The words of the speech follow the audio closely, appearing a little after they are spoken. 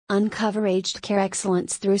Uncover aged care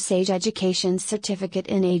excellence through Sage Education's Certificate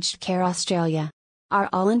in Aged Care Australia. Our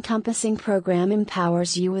all-encompassing program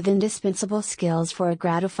empowers you with indispensable skills for a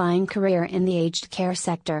gratifying career in the aged care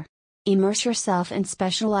sector. Immerse yourself in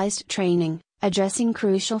specialized training, addressing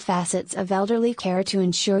crucial facets of elderly care to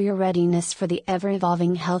ensure your readiness for the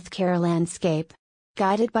ever-evolving healthcare landscape.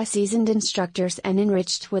 Guided by seasoned instructors and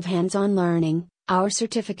enriched with hands-on learning, our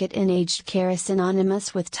Certificate in Aged Care is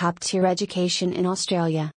synonymous with top-tier education in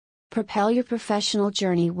Australia. Propel your professional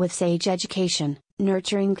journey with Sage Education,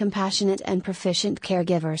 nurturing compassionate and proficient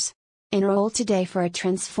caregivers. Enroll today for a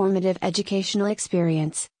transformative educational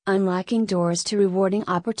experience, unlocking doors to rewarding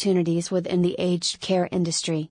opportunities within the aged care industry.